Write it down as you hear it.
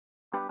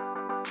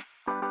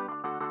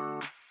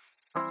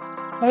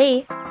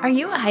Hey, are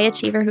you a high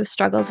achiever who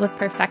struggles with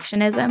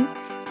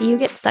perfectionism? Do you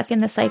get stuck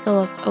in the cycle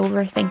of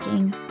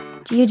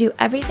overthinking? Do you do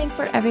everything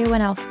for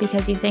everyone else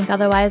because you think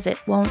otherwise it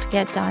won't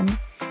get done?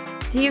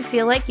 Do you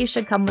feel like you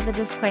should come with a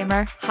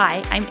disclaimer?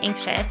 Hi, I'm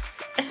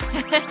anxious.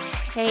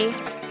 Hey,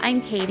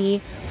 I'm Katie.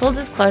 Full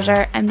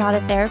disclosure, I'm not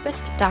a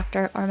therapist,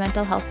 doctor, or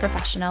mental health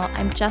professional.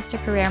 I'm just a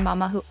career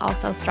mama who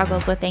also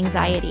struggles with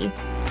anxiety.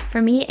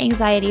 For me,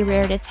 anxiety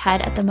reared its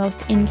head at the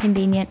most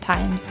inconvenient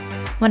times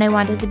when I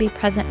wanted to be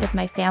present with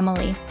my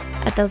family,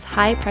 at those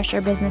high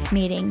pressure business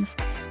meetings,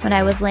 when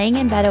I was laying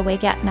in bed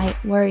awake at night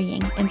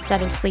worrying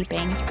instead of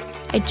sleeping.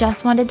 I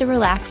just wanted to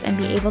relax and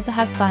be able to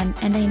have fun,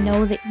 and I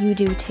know that you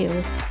do too.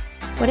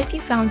 What if you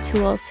found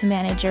tools to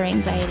manage your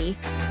anxiety?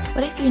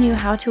 What if you knew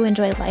how to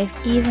enjoy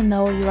life even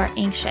though you are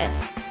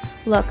anxious?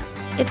 Look,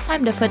 it's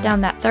time to put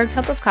down that third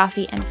cup of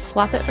coffee and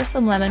swap it for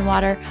some lemon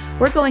water.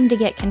 We're going to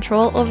get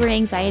control over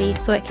anxiety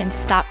so it can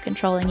stop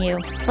controlling you.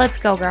 Let's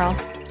go, girl.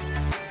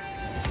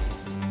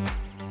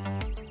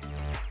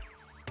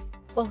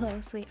 Well,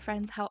 hello, sweet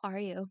friends. How are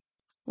you?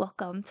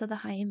 Welcome to the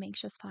Hi I'm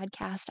Anxious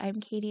podcast.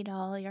 I'm Katie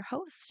Dahl, your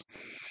host,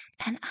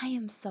 and I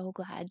am so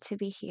glad to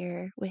be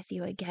here with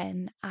you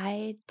again.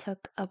 I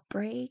took a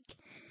break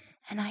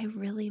and I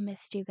really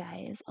missed you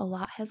guys. A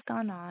lot has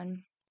gone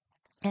on,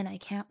 and I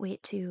can't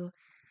wait to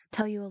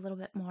tell you a little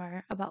bit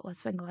more about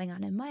what's been going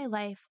on in my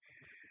life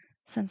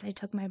since I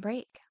took my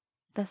break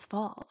this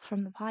fall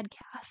from the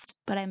podcast.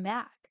 But I'm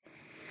back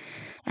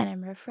and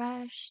I'm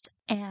refreshed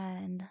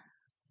and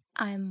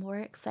I'm more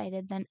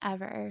excited than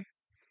ever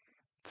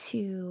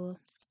to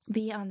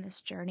be on this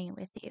journey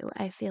with you.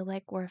 I feel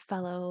like we're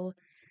fellow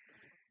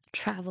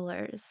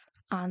travelers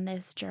on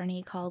this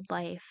journey called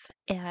life,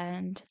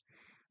 and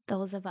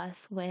those of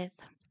us with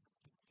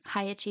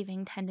high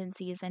achieving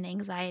tendencies and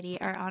anxiety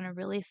are on a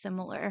really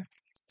similar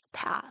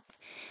path.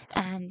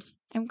 And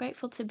I'm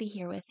grateful to be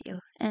here with you,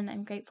 and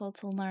I'm grateful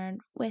to learn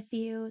with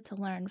you, to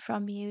learn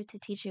from you, to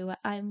teach you what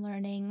I'm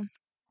learning,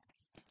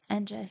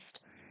 and just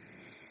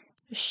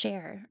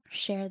share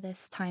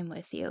this time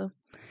with you.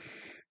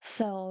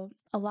 So,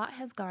 a lot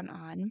has gone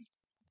on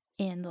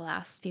in the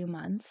last few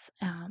months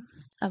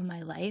of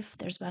my life.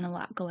 There's been a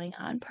lot going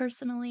on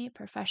personally,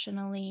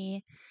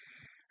 professionally.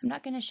 I'm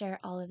not going to share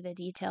all of the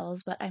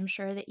details, but I'm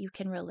sure that you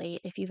can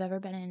relate if you've ever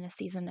been in a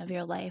season of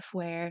your life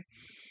where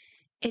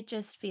it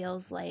just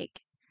feels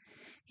like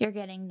you're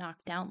getting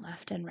knocked down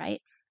left and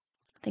right.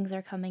 Things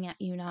are coming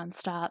at you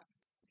nonstop.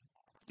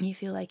 You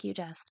feel like you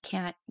just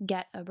can't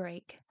get a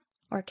break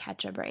or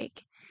catch a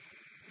break.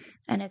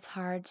 And it's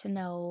hard to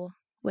know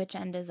which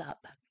end is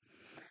up.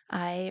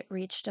 I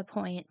reached a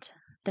point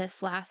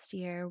this last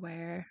year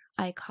where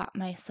I caught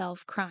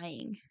myself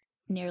crying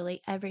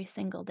nearly every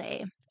single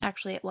day.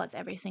 Actually, it was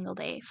every single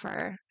day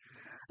for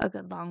a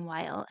good long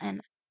while.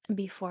 And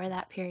before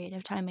that period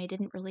of time, I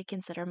didn't really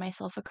consider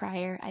myself a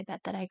crier. I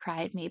bet that I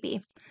cried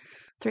maybe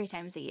 3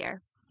 times a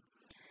year.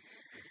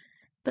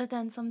 But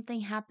then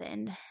something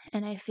happened,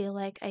 and I feel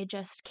like I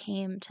just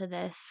came to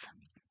this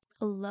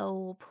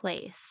low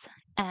place.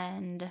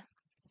 And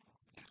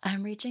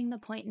I'm reaching the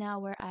point now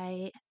where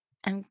I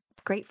am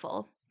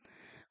grateful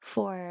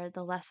for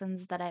the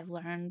lessons that I've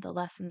learned, the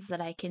lessons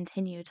that I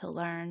continue to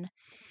learn.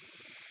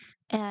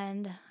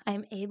 And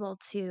I'm able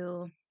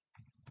to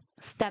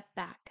step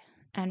back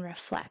and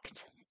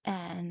reflect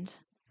and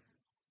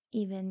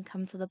even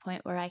come to the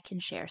point where I can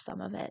share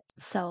some of it.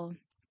 So,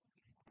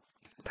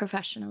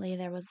 professionally,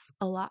 there was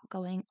a lot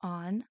going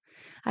on.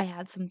 I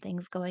had some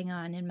things going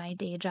on in my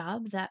day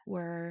job that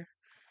were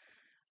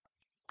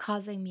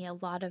causing me a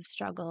lot of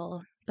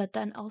struggle. But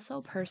then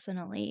also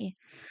personally,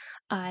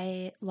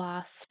 I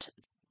lost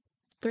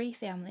 3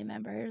 family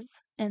members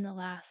in the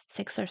last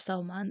 6 or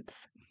so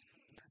months,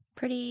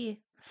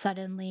 pretty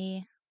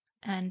suddenly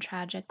and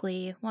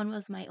tragically. One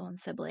was my own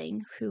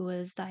sibling who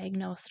was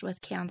diagnosed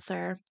with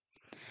cancer,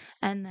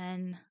 and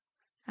then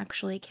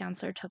actually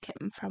cancer took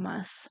him from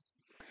us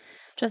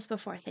just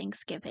before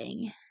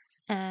Thanksgiving.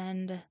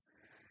 And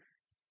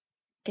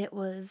it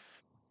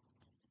was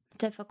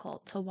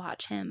difficult to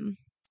watch him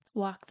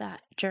walk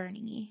that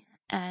journey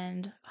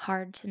and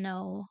hard to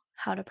know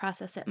how to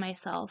process it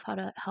myself, how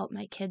to help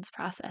my kids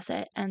process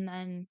it, and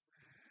then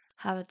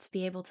how to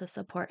be able to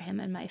support him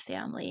and my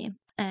family.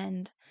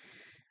 And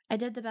I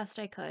did the best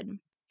I could.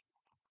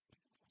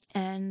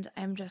 And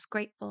I'm just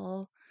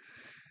grateful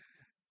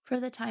for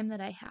the time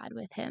that I had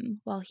with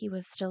him while he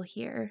was still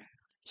here.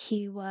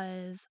 He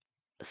was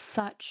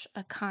such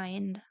a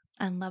kind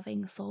and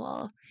loving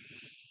soul.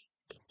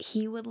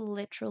 He would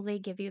literally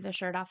give you the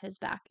shirt off his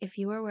back. If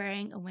you were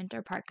wearing a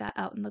winter parka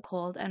out in the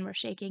cold and were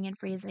shaking and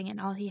freezing and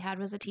all he had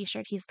was a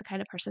t-shirt, he's the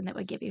kind of person that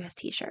would give you his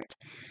t-shirt.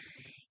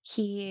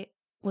 He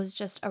was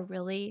just a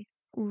really,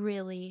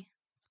 really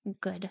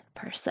good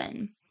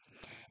person.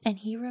 And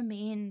he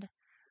remained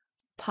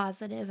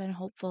positive and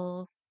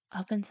hopeful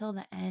up until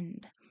the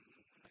end.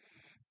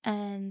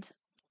 And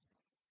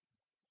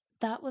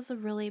that was a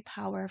really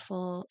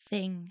powerful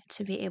thing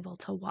to be able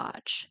to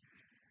watch.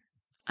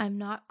 I'm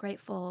not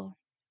grateful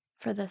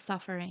for the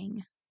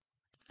suffering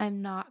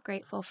I'm not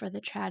grateful for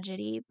the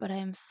tragedy, but I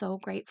am so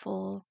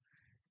grateful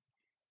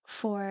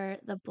for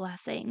the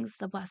blessings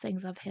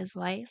of his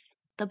life,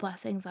 the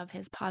blessings of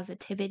his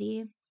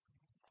positivity,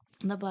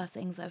 the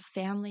blessings of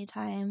family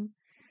time,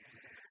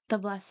 the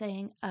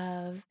blessing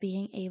of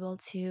being able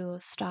to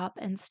stop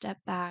and step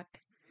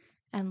back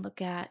and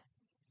look at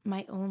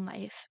my own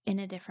life in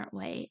a different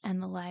way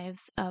and the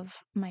lives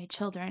of my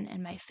children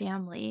and my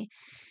family,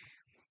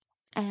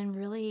 and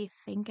really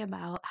think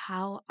about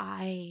how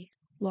I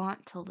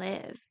want to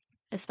live,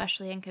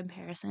 especially in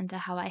comparison to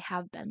how I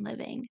have been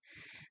living.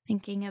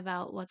 Thinking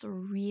about what's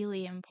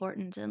really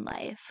important in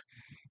life.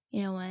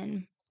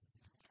 When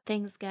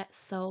things get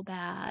so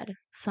bad,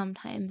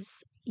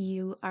 sometimes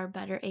you are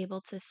better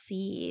able to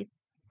see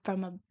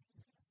from a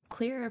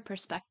clearer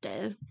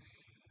perspective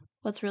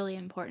what's really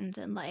important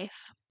in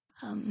life.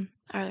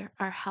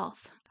 Our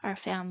health, our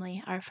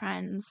family, our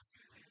friends,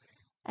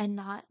 and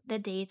not the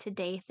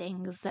day-to-day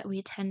things that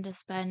we tend to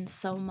spend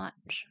so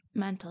much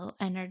mental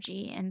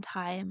energy and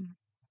time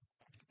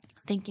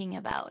thinking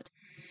about.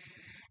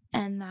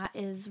 And that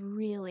is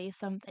really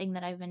something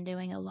that I've been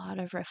doing a lot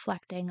of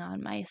reflecting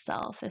on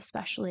myself,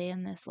 especially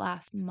in this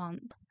last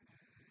month.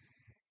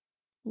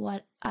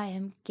 What I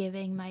am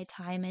giving my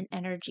time and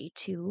energy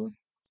to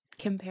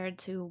compared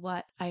to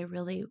what I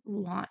really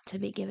want to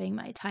be giving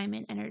my time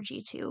and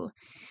energy to.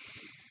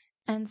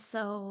 And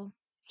so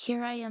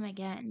here I am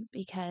again,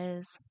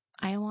 because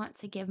I want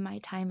to give my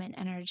time and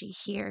energy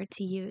here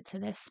to you, to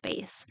this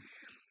space.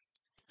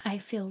 I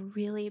feel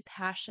really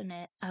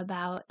passionate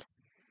about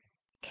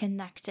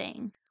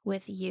connecting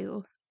with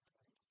you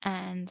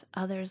and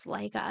others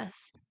like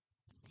us,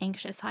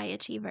 anxious high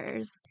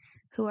achievers,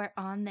 who are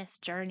on this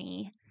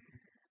journey,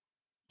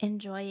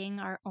 enjoying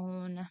our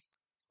own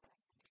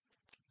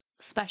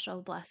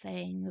special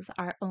blessings,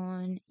 our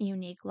own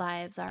unique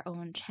lives, our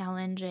own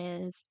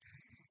challenges,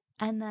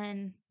 and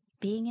then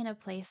being in a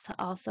place to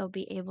also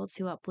be able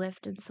to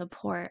uplift and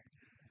support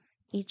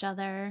each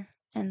other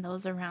and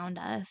those around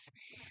us.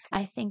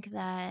 I think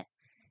that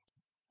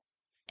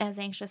as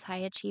anxious high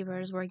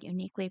achievers, we're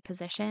uniquely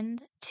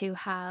positioned to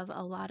have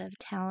a lot of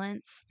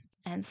talents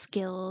and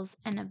skills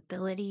and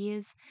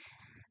abilities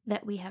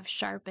that we have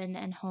sharpened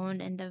and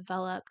honed and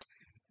developed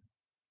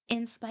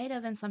in spite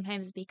of, and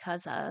sometimes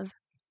because of,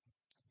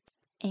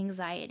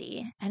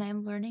 anxiety. And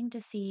I'm learning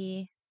to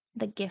see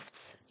the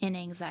gifts in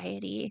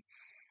anxiety,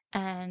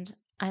 and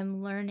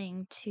I'm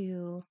learning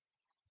to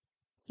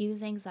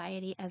use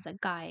anxiety as a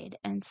guide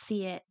and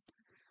see it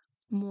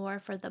more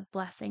for the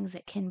blessings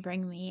it can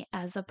bring me,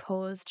 as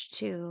opposed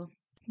to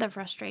the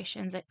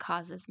frustrations it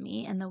causes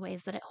me and the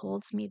ways that it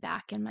holds me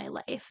back in my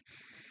life.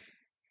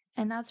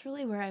 And that's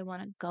really where I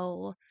want to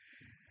go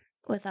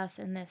with us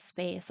in this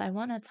space. I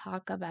want to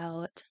talk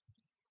about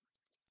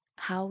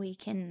how we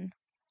can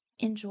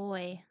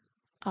enjoy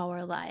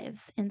our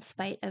lives in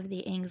spite of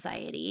the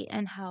anxiety,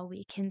 and how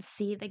we can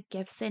see the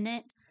gifts in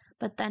it,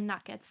 but then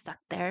not get stuck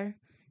there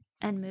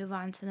and move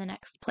on to the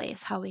next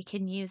place. How we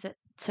can use it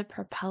to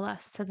propel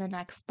us to the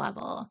next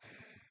level.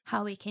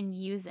 How we can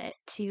use it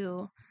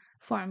to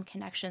form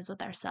connections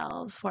with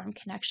ourselves, form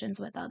connections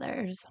with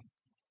others.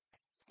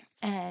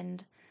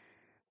 And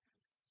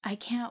I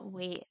can't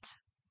wait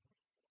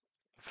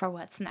for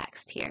what's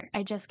next here.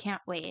 I just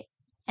can't wait.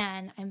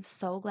 And I'm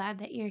so glad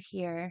that you're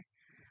here.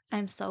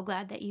 I'm so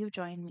glad that you've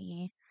joined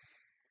me.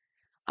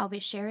 I'll be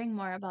sharing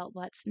more about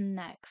what's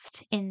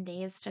next in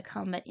days to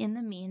come, but in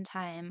the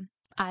meantime,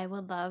 I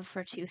would love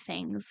for two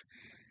things.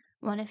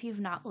 One, if you've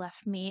not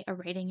left me a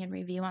rating and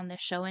review on this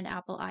show in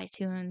Apple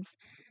iTunes,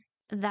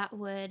 that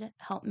would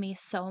help me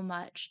so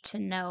much to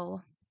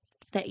know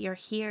that you're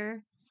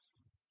here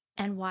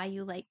and why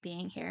you like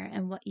being here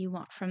and what you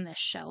want from this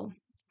show.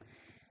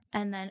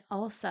 And then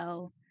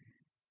also,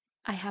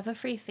 I have a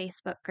free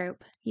Facebook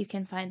group. You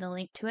can find the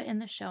link to it in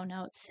the show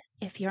notes.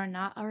 If you're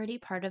not already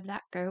part of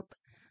that group,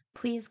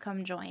 please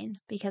come join,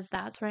 because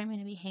that's where I'm going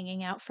to be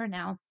hanging out for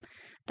now.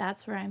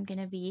 That's where I'm going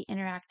to be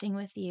interacting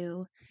with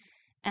you.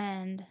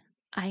 And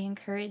I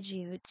encourage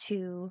you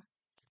to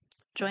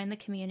join the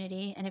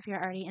community. And if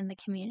you're already in the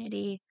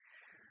community,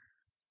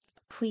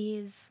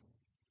 please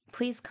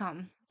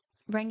come.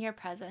 Bring your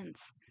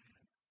presence.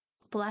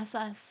 Bless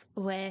us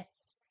with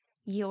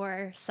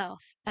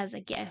yourself as a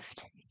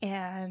gift.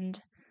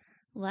 And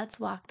let's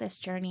walk this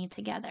journey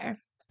together.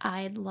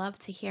 I'd love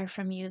to hear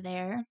from you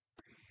there.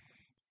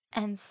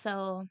 And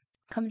so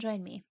come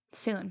join me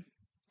soon,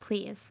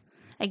 please.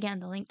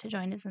 Again, the link to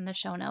join is in the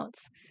show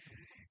notes.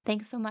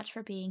 Thanks so much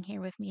for being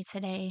here with me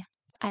today.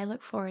 I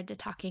look forward to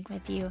talking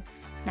with you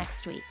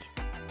next week.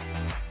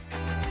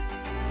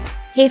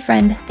 Hey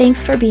friend,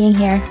 thanks for being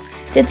here.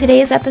 Did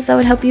today's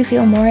episode help you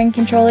feel more in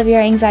control of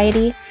your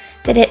anxiety?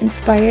 Did it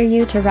inspire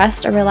you to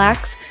rest or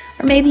relax?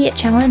 Or maybe it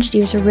challenged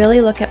you to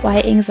really look at why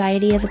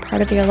anxiety is a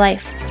part of your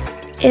life?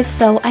 If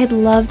so, I'd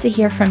love to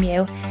hear from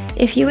you.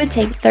 If you would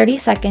take 30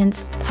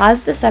 seconds,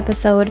 pause this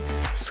episode,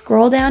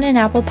 scroll down in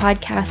Apple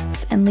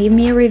Podcasts, and leave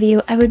me a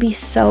review, I would be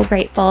so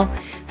grateful.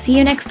 See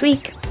you next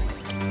week.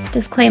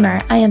 Disclaimer,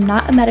 I am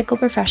not a medical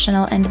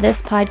professional, and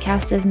this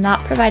podcast is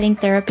not providing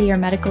therapy or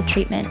medical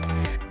treatment.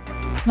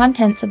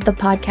 contents of the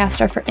podcast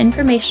are for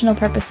informational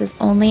purposes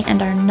only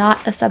and are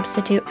not a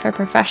substitute for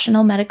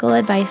professional medical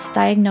advice,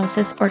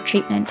 diagnosis, or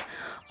treatment.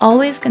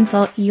 Always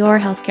consult your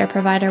healthcare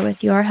provider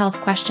with your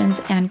health questions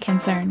and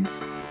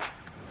concerns.